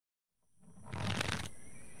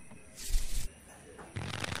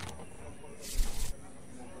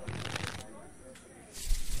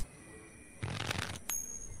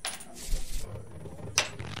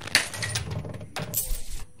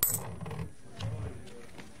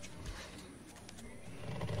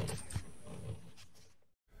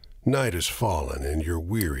Night has fallen and you're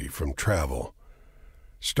weary from travel.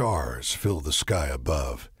 Stars fill the sky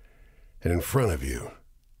above, and in front of you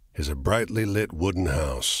is a brightly lit wooden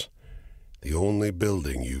house, the only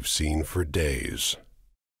building you've seen for days.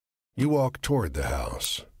 You walk toward the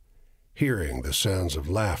house, hearing the sounds of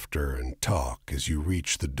laughter and talk as you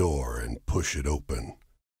reach the door and push it open.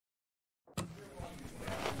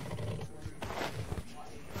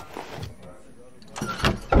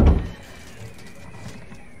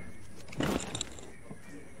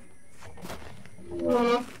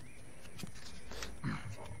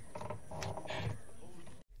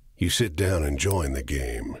 You sit down and join the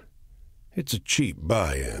game. It's a cheap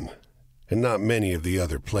buy-in, and not many of the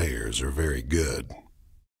other players are very good.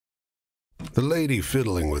 The lady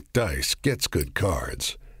fiddling with dice gets good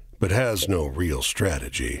cards, but has no real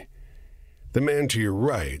strategy. The man to your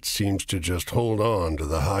right seems to just hold on to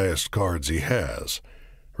the highest cards he has,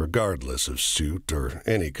 regardless of suit or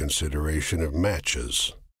any consideration of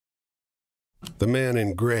matches. The man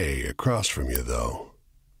in gray across from you, though,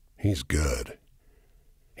 he's good.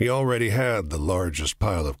 He already had the largest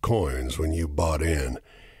pile of coins when you bought in,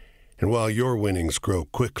 and while your winnings grow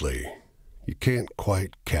quickly, you can't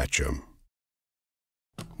quite catch him.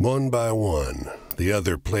 One by one, the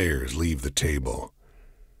other players leave the table,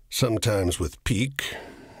 sometimes with pique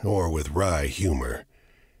or with wry humor,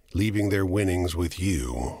 leaving their winnings with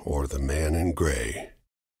you or the man in gray.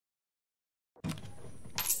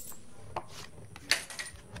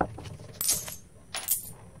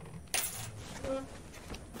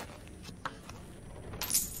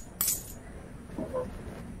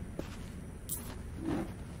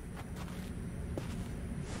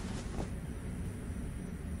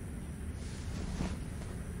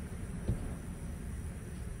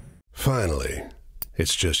 Finally,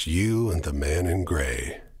 it's just you and the man in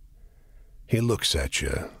gray. He looks at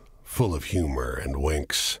you, full of humor, and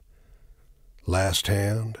winks. Last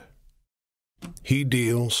hand? He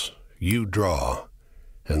deals, you draw,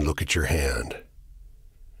 and look at your hand.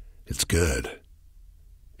 It's good.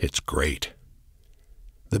 It's great.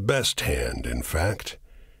 The best hand, in fact.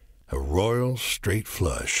 A royal straight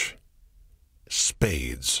flush.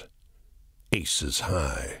 Spades. Aces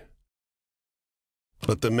high.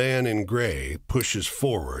 But the man in gray pushes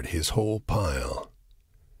forward his whole pile.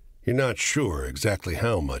 You're not sure exactly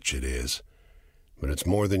how much it is, but it's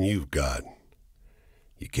more than you've got.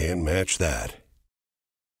 You can't match that.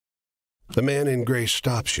 The man in gray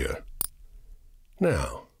stops you.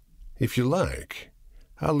 Now, if you like,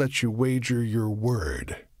 I'll let you wager your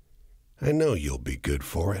word. I know you'll be good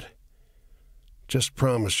for it. Just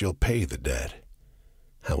promise you'll pay the debt,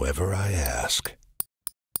 however I ask.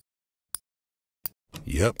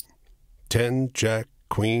 Yep, 10, jack,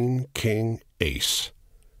 queen, king, ace.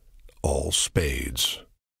 All spades.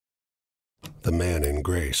 The man in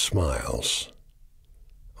gray smiles.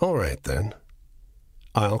 All right, then.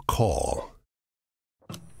 I'll call.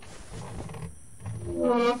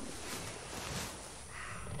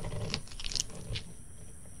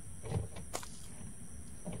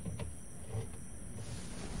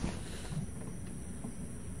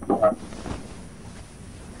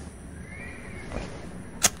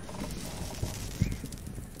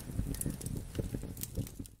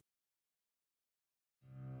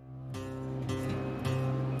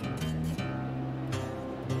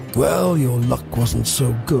 Well, your luck wasn't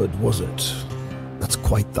so good, was it? That's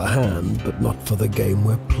quite the hand, but not for the game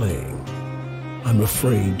we're playing. I'm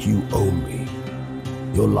afraid you owe me.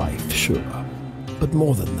 Your life, sure, but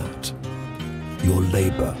more than that. Your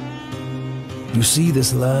labor. You see,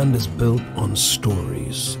 this land is built on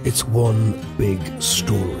stories. It's one big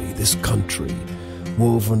story, this country,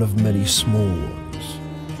 woven of many small ones.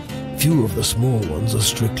 Few of the small ones are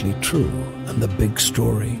strictly true, and the big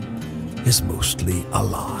story is mostly a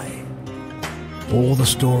lie. All the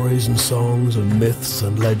stories and songs and myths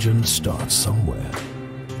and legends start somewhere,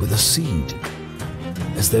 with a seed.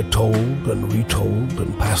 As they're told and retold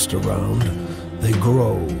and passed around, they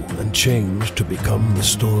grow and change to become the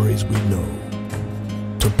stories we know.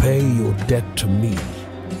 To pay your debt to me,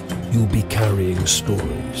 you'll be carrying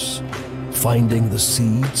stories, finding the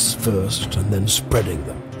seeds first and then spreading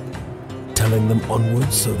them, telling them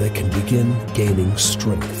onwards so they can begin gaining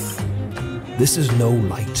strength. This is no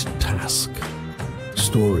light task.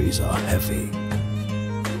 Stories are heavy.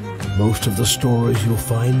 Most of the stories you'll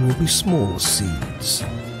find will be small seeds.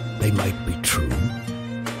 They might be true,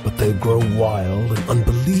 but they'll grow wild and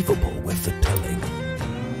unbelievable with the telling.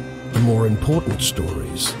 The more important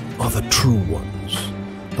stories are the true ones,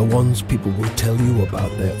 the ones people will tell you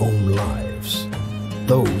about their own lives.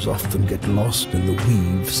 Those often get lost in the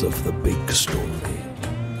weaves of the big story.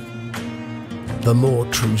 The more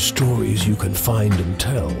true stories you can find and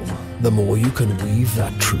tell, the more you can weave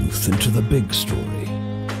that truth into the big story.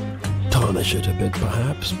 Tarnish it a bit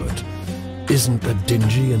perhaps, but isn't a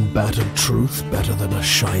dingy and battered truth better than a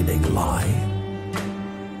shining lie?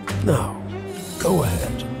 Now, go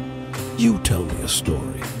ahead. You tell me a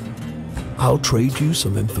story. I'll trade you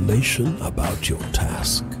some information about your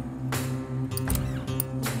task.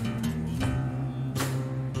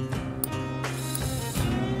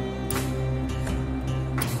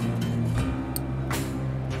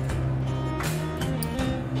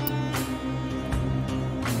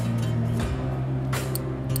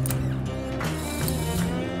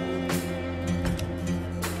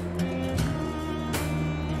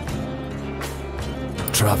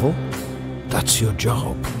 Travel? That's your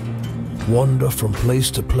job. Wander from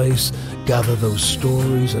place to place, gather those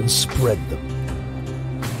stories and spread them.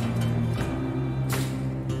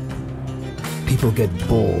 People get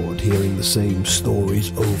bored hearing the same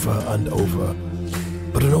stories over and over,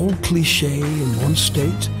 but an old cliché in one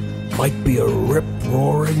state might be a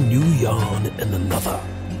rip-roaring new yarn in another.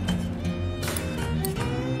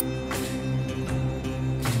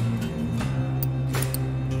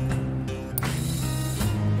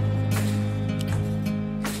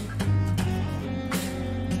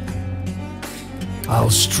 I'll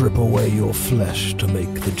strip away your flesh to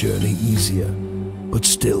make the journey easier, but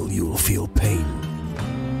still you'll feel pain.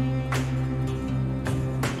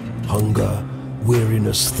 Hunger,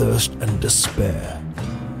 weariness, thirst, and despair.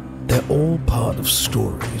 They're all part of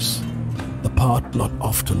stories, the part not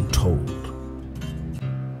often told.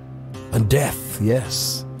 And death,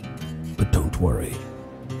 yes, but don't worry.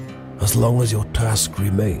 As long as your task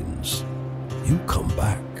remains, you come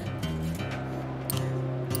back.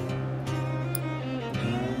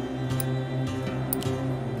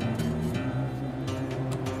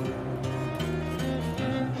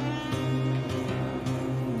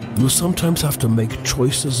 You'll sometimes have to make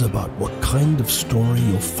choices about what kind of story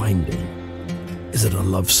you're finding. Is it a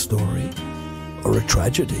love story or a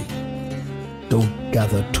tragedy? Don't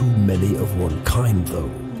gather too many of one kind,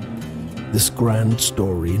 though. This grand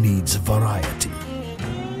story needs variety.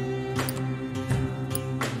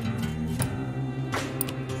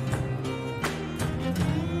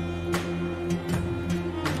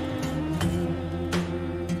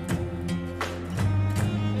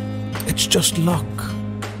 It's just luck.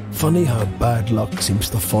 Funny how bad luck seems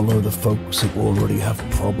to follow the folks who already have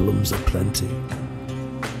problems aplenty.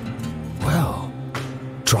 Well,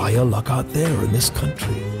 try your luck out there in this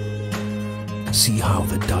country. See how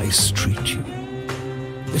the dice treat you.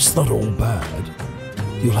 It's not all bad.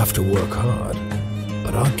 You'll have to work hard,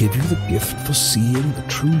 but I'll give you the gift for seeing the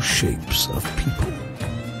true shapes of people.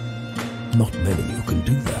 Not many who can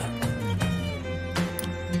do that.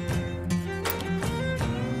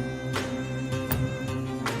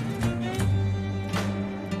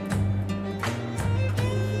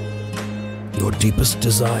 Your deepest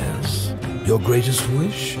desires, your greatest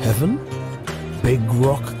wish, heaven, Big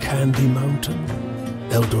Rock Candy Mountain,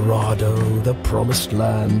 El Dorado, the Promised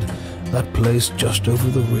Land, that place just over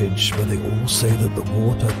the ridge where they all say that the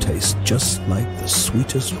water tastes just like the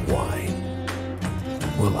sweetest wine.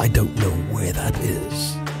 Well, I don't know where that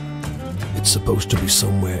is. It's supposed to be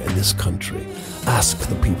somewhere in this country. Ask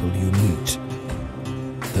the people you meet.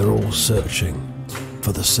 They're all searching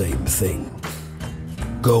for the same thing.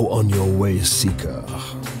 Go on your way, seeker.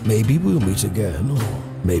 Maybe we'll meet again, or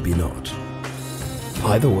maybe not.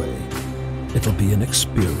 Either way, it'll be an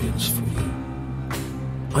experience for you.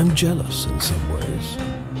 I'm jealous in some ways.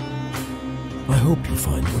 I hope you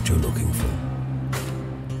find what you're looking for.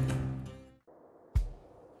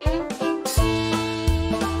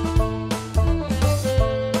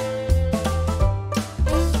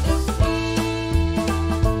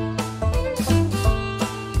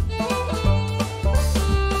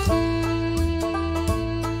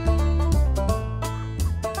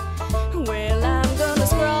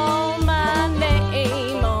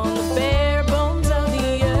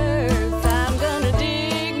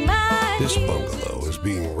 This bungalow is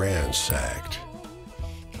being ransacked.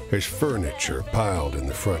 There's furniture piled in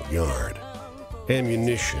the front yard,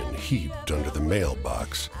 ammunition heaped under the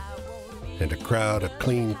mailbox, and a crowd of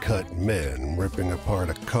clean-cut men ripping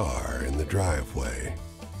apart a car in the driveway.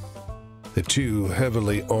 The two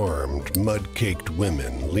heavily armed, mud-caked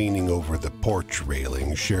women leaning over the porch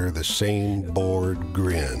railing share the same bored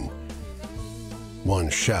grin. One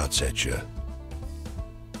shouts at you,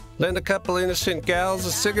 "Lend a couple innocent gals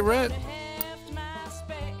a cigarette?"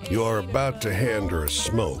 You're about to hand her a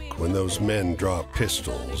smoke when those men draw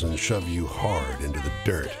pistols and shove you hard into the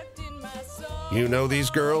dirt. "You know these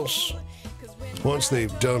girls?" Once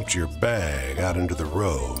they've dumped your bag out into the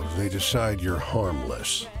road, they decide you're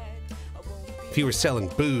harmless. If you were selling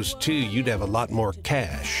booze too, you'd have a lot more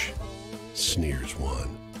cash, sneers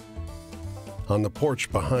one. On the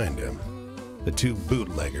porch behind him, the two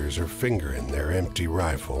bootleggers are fingering their empty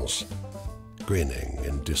rifles, grinning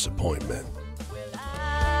in disappointment.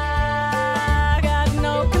 I got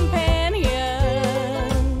no companion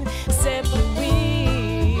except the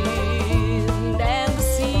wind and the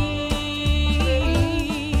sea.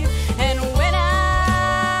 And when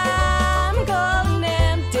I'm cold and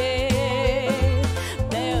empty,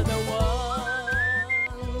 they're the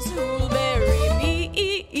ones who'll bury me.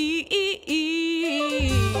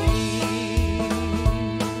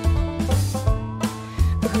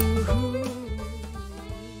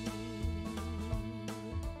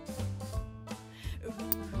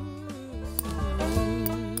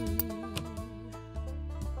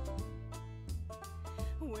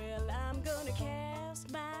 Well, I'm gonna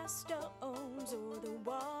cast my stones o'er the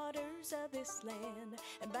waters of this land,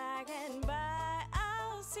 and by and by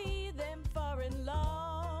I'll see them far and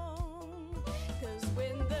long. 'Cause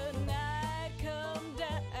when the night come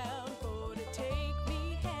down for to take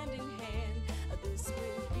me hand in hand, this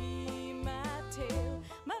will be my tale,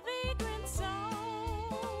 my vagrant song.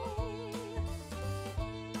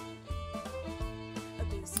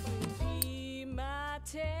 This will be my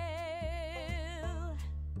tale,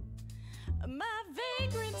 my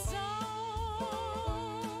vagrant song.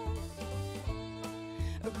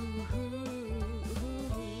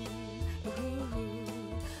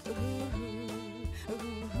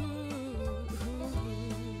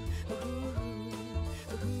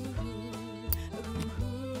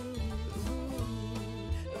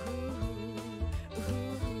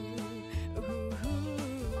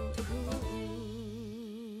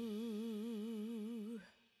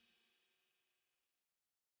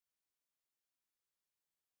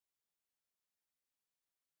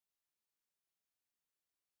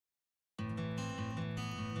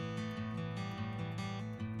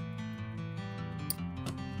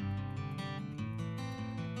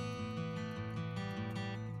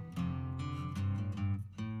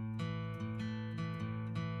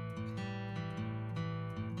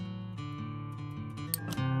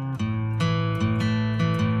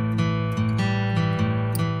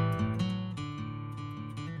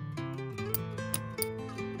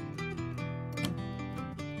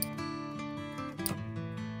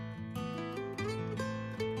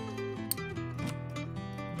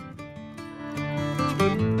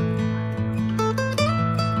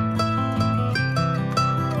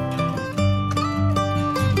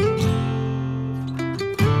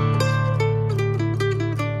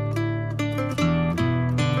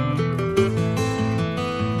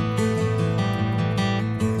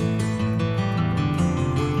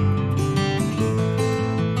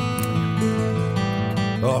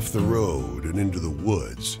 Off the road and into the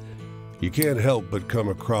woods, you can't help but come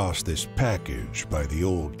across this package by the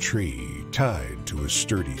old tree tied to a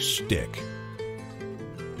sturdy stick.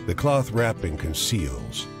 The cloth wrapping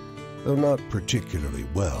conceals, though not particularly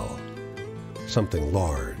well, something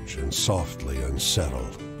large and softly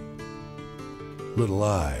unsettled. Little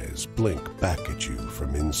eyes blink back at you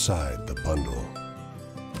from inside the bundle.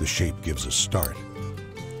 The shape gives a start.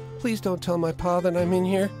 Please don't tell my pa that I'm in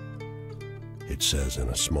here. It says in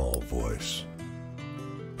a small voice.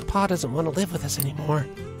 Pa doesn't want to live with us anymore,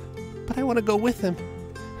 but I want to go with him.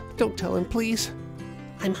 Don't tell him, please.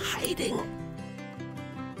 I'm hiding.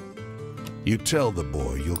 You tell the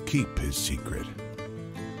boy you'll keep his secret.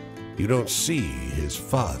 You don't see his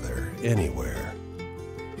father anywhere.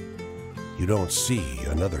 You don't see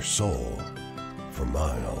another soul for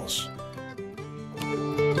miles.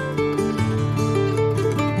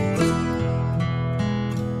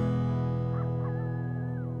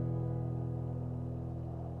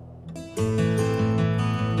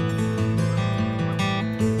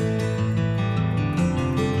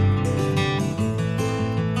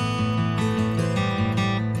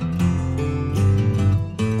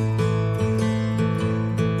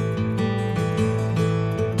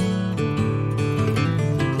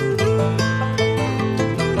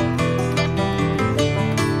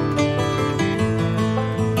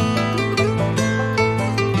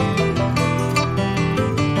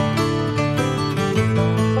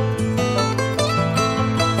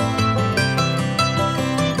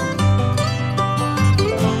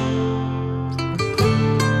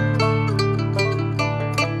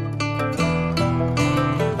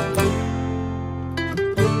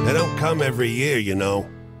 Come every year, you know.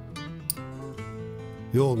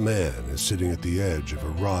 The old man is sitting at the edge of a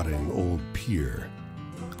rotting old pier,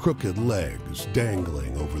 crooked legs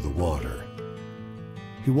dangling over the water,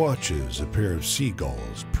 He watches a pair of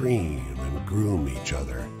seagulls preen and groom each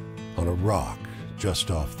other on a rock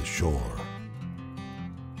just off the shore.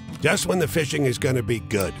 Just when the fishing is going to be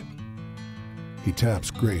good. He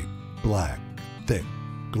taps great, black, thick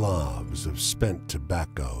globs of spent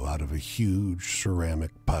tobacco out of a huge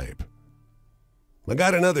ceramic pipe. I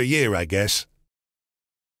got another year, I guess.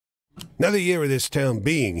 Another year of this town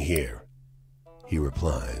being here, he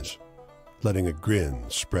replies, letting a grin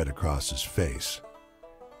spread across his face.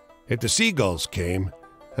 If the seagulls came,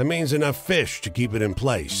 that means enough fish to keep it in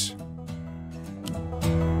place.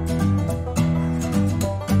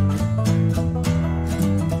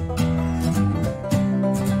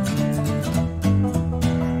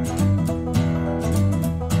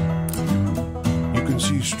 You can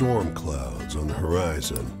see storm clouds on the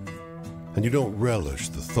horizon, and you don't relish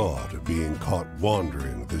the thought of being caught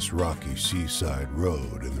wandering this rocky seaside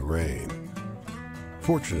road in the rain.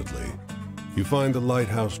 Fortunately, you find the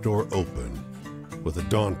lighthouse door open with a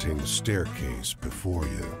daunting staircase before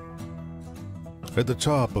you. At the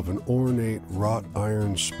top of an ornate wrought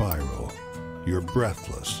iron spiral, you're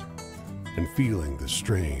breathless and feeling the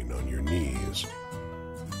strain on your knees.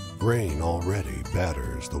 Rain already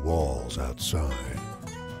batters the walls outside.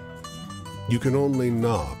 You can only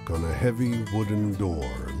knock on a heavy wooden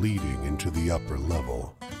door leading into the upper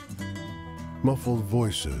level. Muffled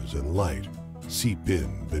voices and light seep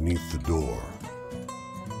in beneath the door.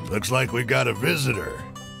 Looks like we got a visitor.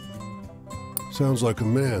 Sounds like a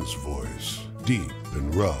man's voice, deep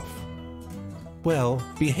and rough. Well,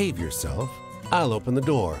 behave yourself. I'll open the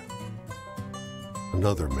door.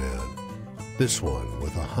 Another man, this one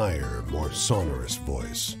with a higher, more sonorous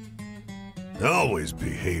voice. I always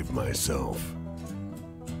behave myself.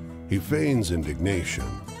 He feigns indignation,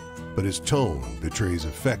 but his tone betrays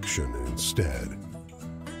affection instead.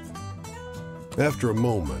 After a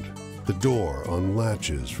moment, the door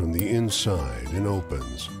unlatches from the inside and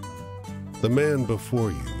opens. The man before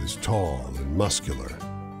you is tall and muscular,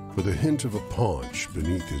 with a hint of a paunch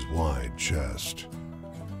beneath his wide chest.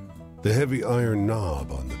 The heavy iron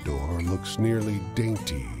knob on the door looks nearly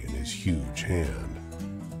dainty in his huge hand.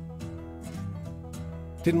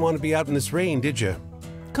 Didn't want to be out in this rain, did you?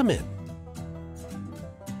 Come in.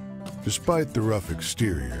 Despite the rough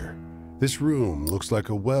exterior, this room looks like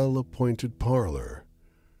a well-appointed parlor.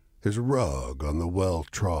 There's a rug on the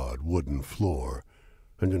well-trod wooden floor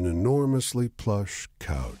and an enormously plush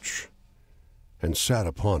couch. And sat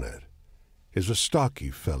upon it is a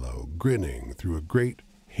stocky fellow grinning through a great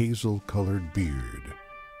hazel-colored beard.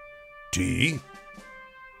 Tea?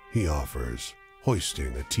 He offers,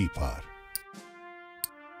 hoisting a teapot.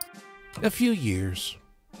 A few years.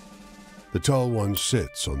 The tall one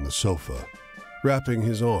sits on the sofa, wrapping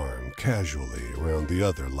his arm casually around the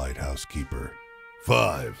other lighthouse keeper.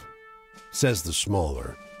 5, says the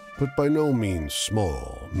smaller, but by no means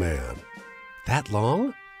small, man. That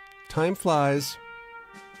long? Time flies.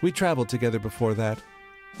 We traveled together before that.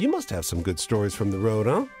 You must have some good stories from the road,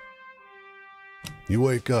 huh? You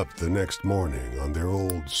wake up the next morning on their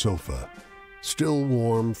old sofa, still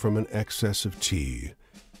warm from an excess of tea.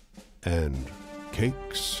 And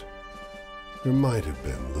cakes? There might have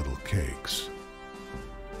been little cakes.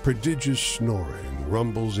 Prodigious snoring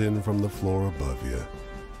rumbles in from the floor above you,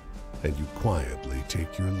 and you quietly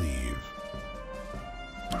take your leave.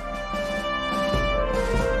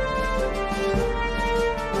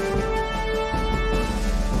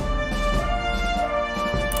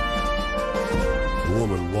 The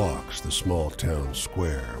woman walks the small town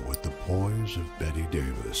square with the poise of Betty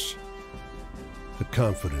Davis. A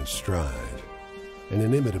confident stride and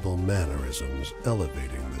inimitable mannerisms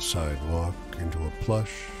elevating the sidewalk into a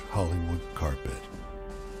plush Hollywood carpet.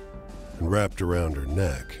 And wrapped around her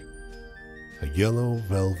neck, a yellow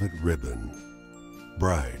velvet ribbon,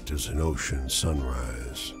 bright as an ocean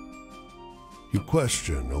sunrise. You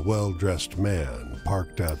question a well-dressed man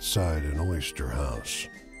parked outside an oyster house.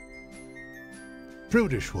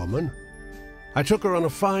 Prudish woman. I took her on a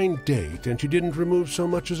fine date and she didn't remove so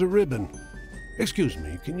much as a ribbon. Excuse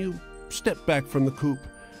me, can you step back from the coupe?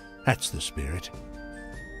 That's the spirit.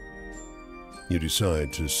 You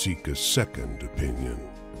decide to seek a second opinion.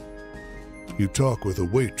 You talk with a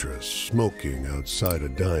waitress smoking outside a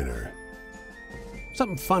diner.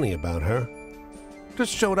 Something funny about her.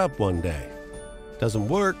 Just showed up one day. Doesn't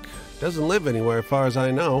work, doesn't live anywhere as far as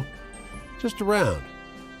I know. Just around.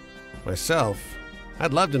 Myself,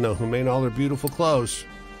 I'd love to know who made all her beautiful clothes.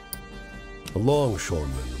 A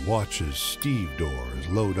longshoreman watches stevedores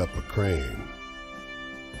load up a crane.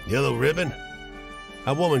 Yellow ribbon?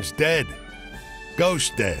 That woman's dead.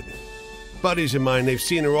 Ghost dead. Buddies of mine, they've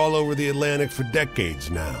seen her all over the Atlantic for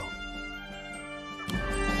decades now.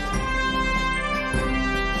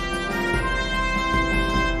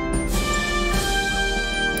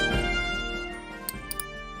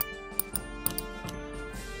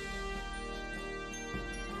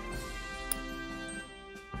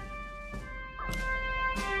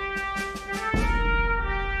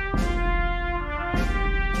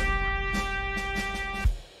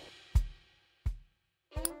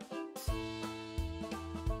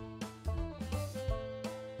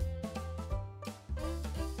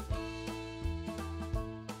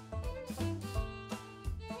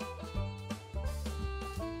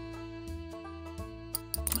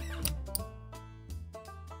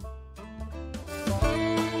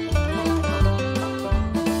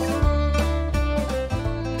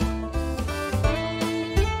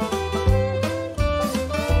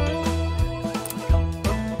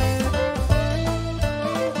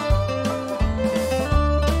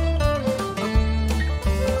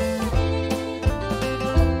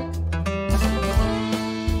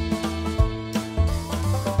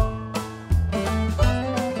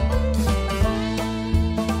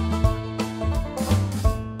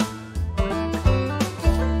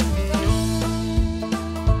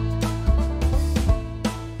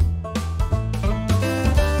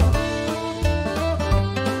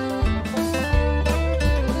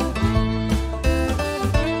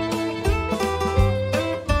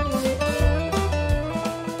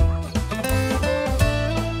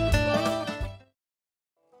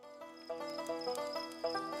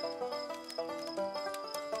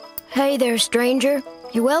 Hey there, stranger.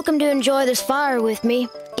 You're welcome to enjoy this fire with me,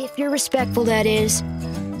 if you're respectful, that is.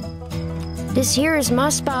 This here is my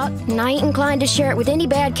spot, and I ain't inclined to share it with any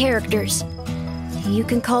bad characters. You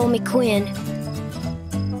can call me Quinn.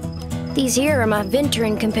 These here are my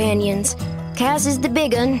venturing companions. Cass is the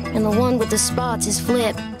big un, and the one with the spots is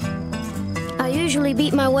Flip. I usually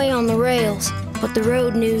beat my way on the rails, but the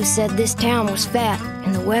road news said this town was fat,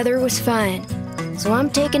 and the weather was fine. So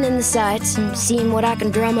I'm taking in the sights and seeing what I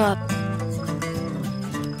can drum up.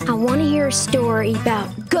 I want to hear a story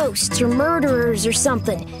about ghosts or murderers or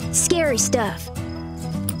something. Scary stuff.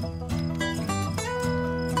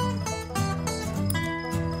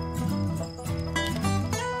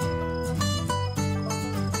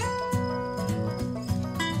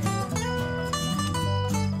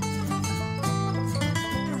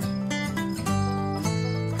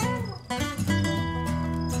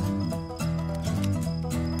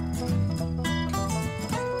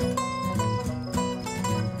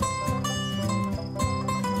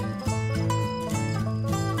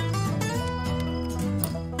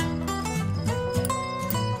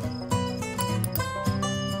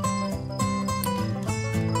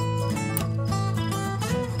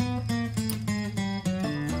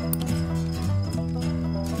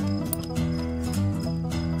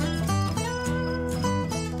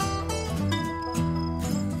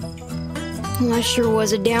 Well, I sure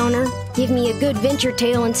was a downer. Give me a good venture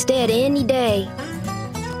tale instead any day.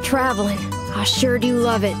 Traveling, I sure do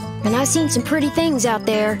love it. And I seen some pretty things out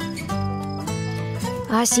there.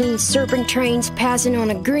 I seen serpent trains passing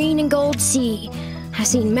on a green and gold sea. I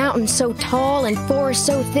seen mountains so tall and forests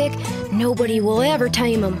so thick, nobody will ever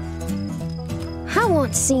tame 'em. I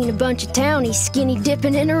once seen a bunch of townies skinny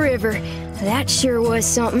dipping in a river. That sure was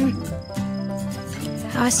something.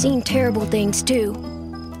 I seen terrible things too.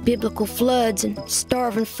 Biblical floods and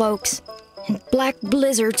starving folks, and black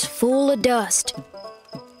blizzards full of dust.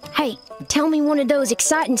 Hey, tell me one of those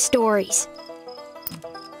exciting stories.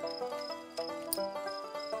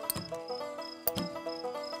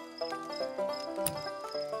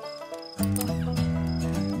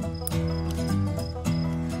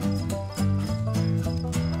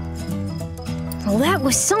 Well, that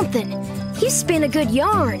was something. You spin a good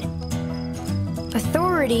yarn.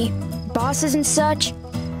 Authority, bosses and such.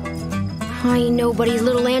 I ain't nobody's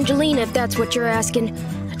little Angelina, if that's what you're asking.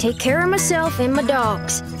 I take care of myself and my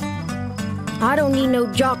dogs. I don't need no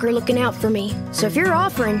jocker looking out for me, so if you're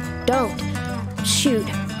offering, don't. Shoot,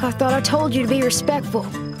 I thought I told you to be respectful.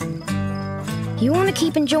 You want to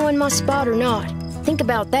keep enjoying my spot or not? Think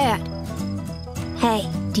about that. Hey,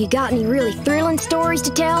 do you got any really thrilling stories to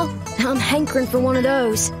tell? I'm hankering for one of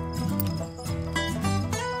those.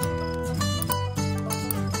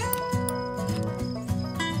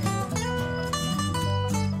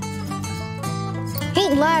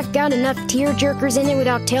 Ain't life got enough tear-jerkers in it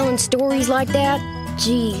without telling stories like that?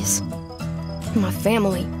 Jeez. My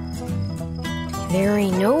family. There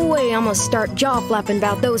ain't no way I'm gonna start jaw-flapping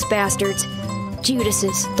about those bastards.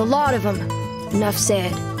 Judases, the lot of them. Enough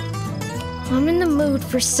said. I'm in the mood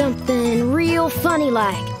for something real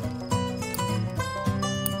funny-like.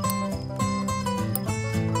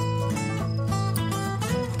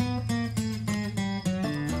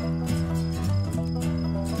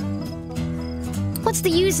 What's the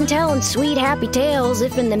use in telling sweet, happy tales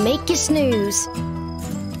if in they make you snooze?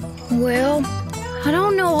 Well, I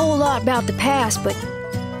don't know a whole lot about the past, but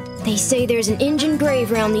they say there's an Injun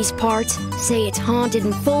grave around these parts. Say it's haunted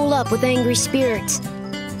and full up with angry spirits.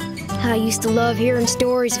 I used to love hearing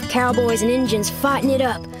stories of cowboys and Injuns fighting it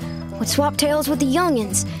up. Would swap tales with the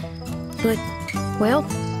youngins. But, well,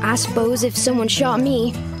 I suppose if someone shot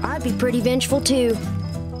me, I'd be pretty vengeful too.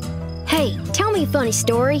 Hey, tell me a funny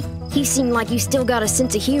story. You seem like you still got a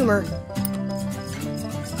sense of humor.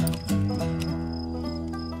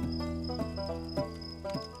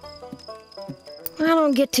 I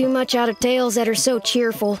don't get too much out of tales that are so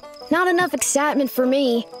cheerful. Not enough excitement for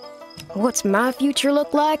me. What's my future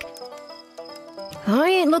look like? I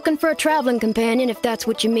ain't looking for a traveling companion, if that's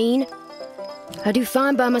what you mean. I do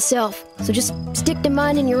fine by myself, so just stick to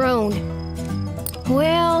minding your own.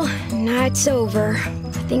 Well, night's over.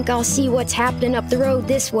 I think I'll see what's happening up the road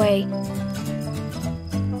this way.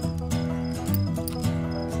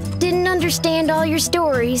 Didn't understand all your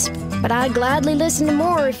stories, but I'd gladly listen to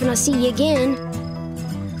more if I see you again.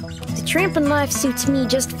 The tramping life suits me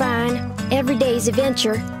just fine. Every day's a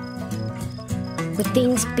venture. With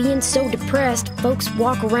things being so depressed, folks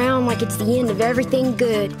walk around like it's the end of everything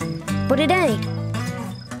good. But it ain't.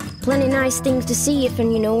 Plenty nice things to see if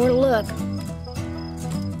and you know where to look.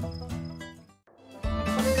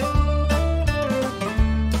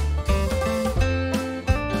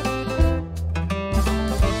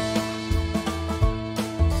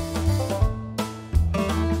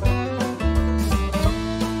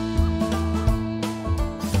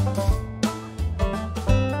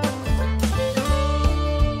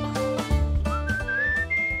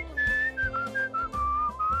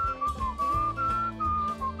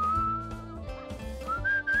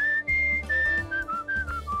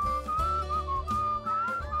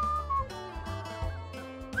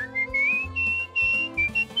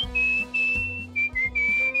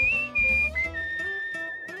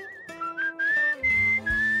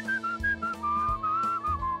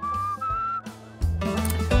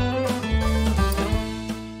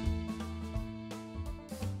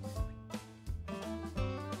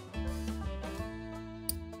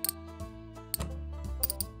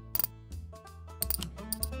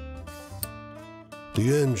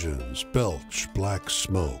 The engines belch black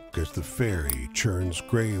smoke as the ferry churns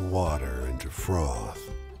gray water into froth.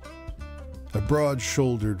 A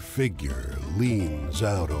broad-shouldered figure leans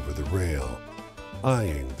out over the rail,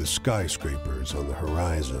 eyeing the skyscrapers on the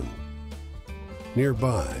horizon.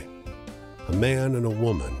 Nearby, a man and a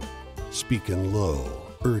woman speak in low,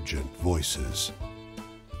 urgent voices.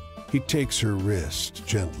 He takes her wrist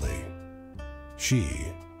gently. She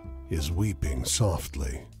is weeping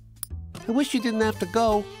softly. I wish you didn't have to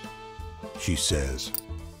go. She says.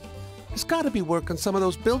 There's got to be work on some of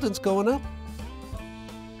those buildings going up.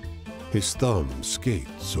 His thumb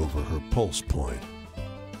skates over her pulse point.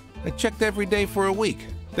 I checked every day for a week.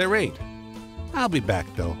 There ain't. I'll be back,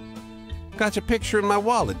 though. Got your picture in my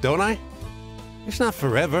wallet, don't I? It's not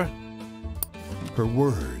forever. Her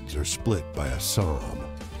words are split by a sob.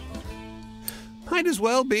 Might as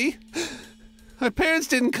well be. Our parents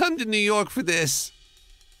didn't come to New York for this.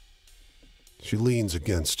 She leans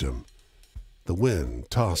against him, the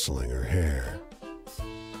wind tousling her hair.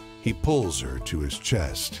 He pulls her to his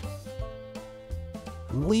chest.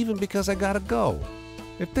 I'm leaving because I gotta go.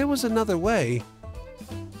 If there was another way...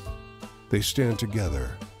 They stand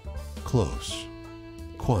together, close,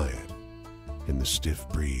 quiet, in the stiff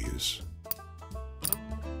breeze.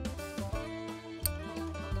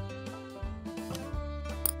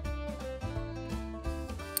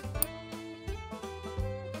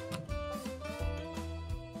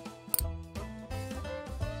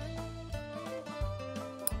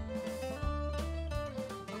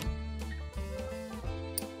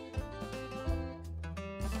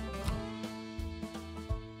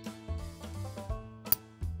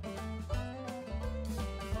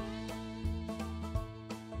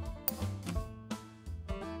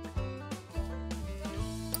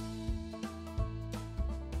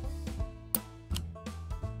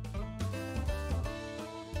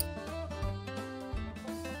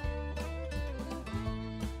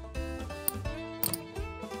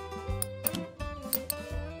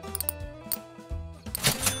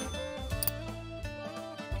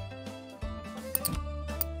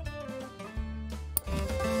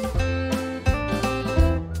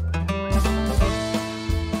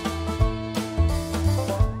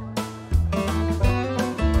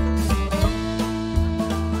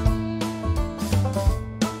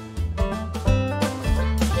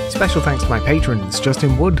 Special thanks to my patrons,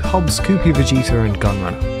 Justin Wood, Hobbs, Koopy Vegeta and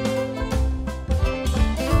Gunrunner.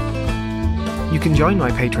 You can join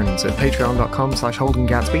my patrons at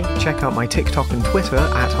patreon.com/HoldenGatsby, check out my TikTok and Twitter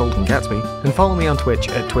at HoldenGatsby, and follow me on Twitch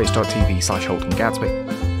at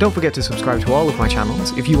twitch.tv/HoldenGatsby. Don't forget to subscribe to all of my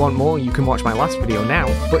channels. If you want more, you can watch my last video now,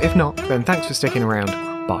 but if not, then thanks for sticking around.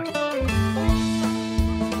 Bye.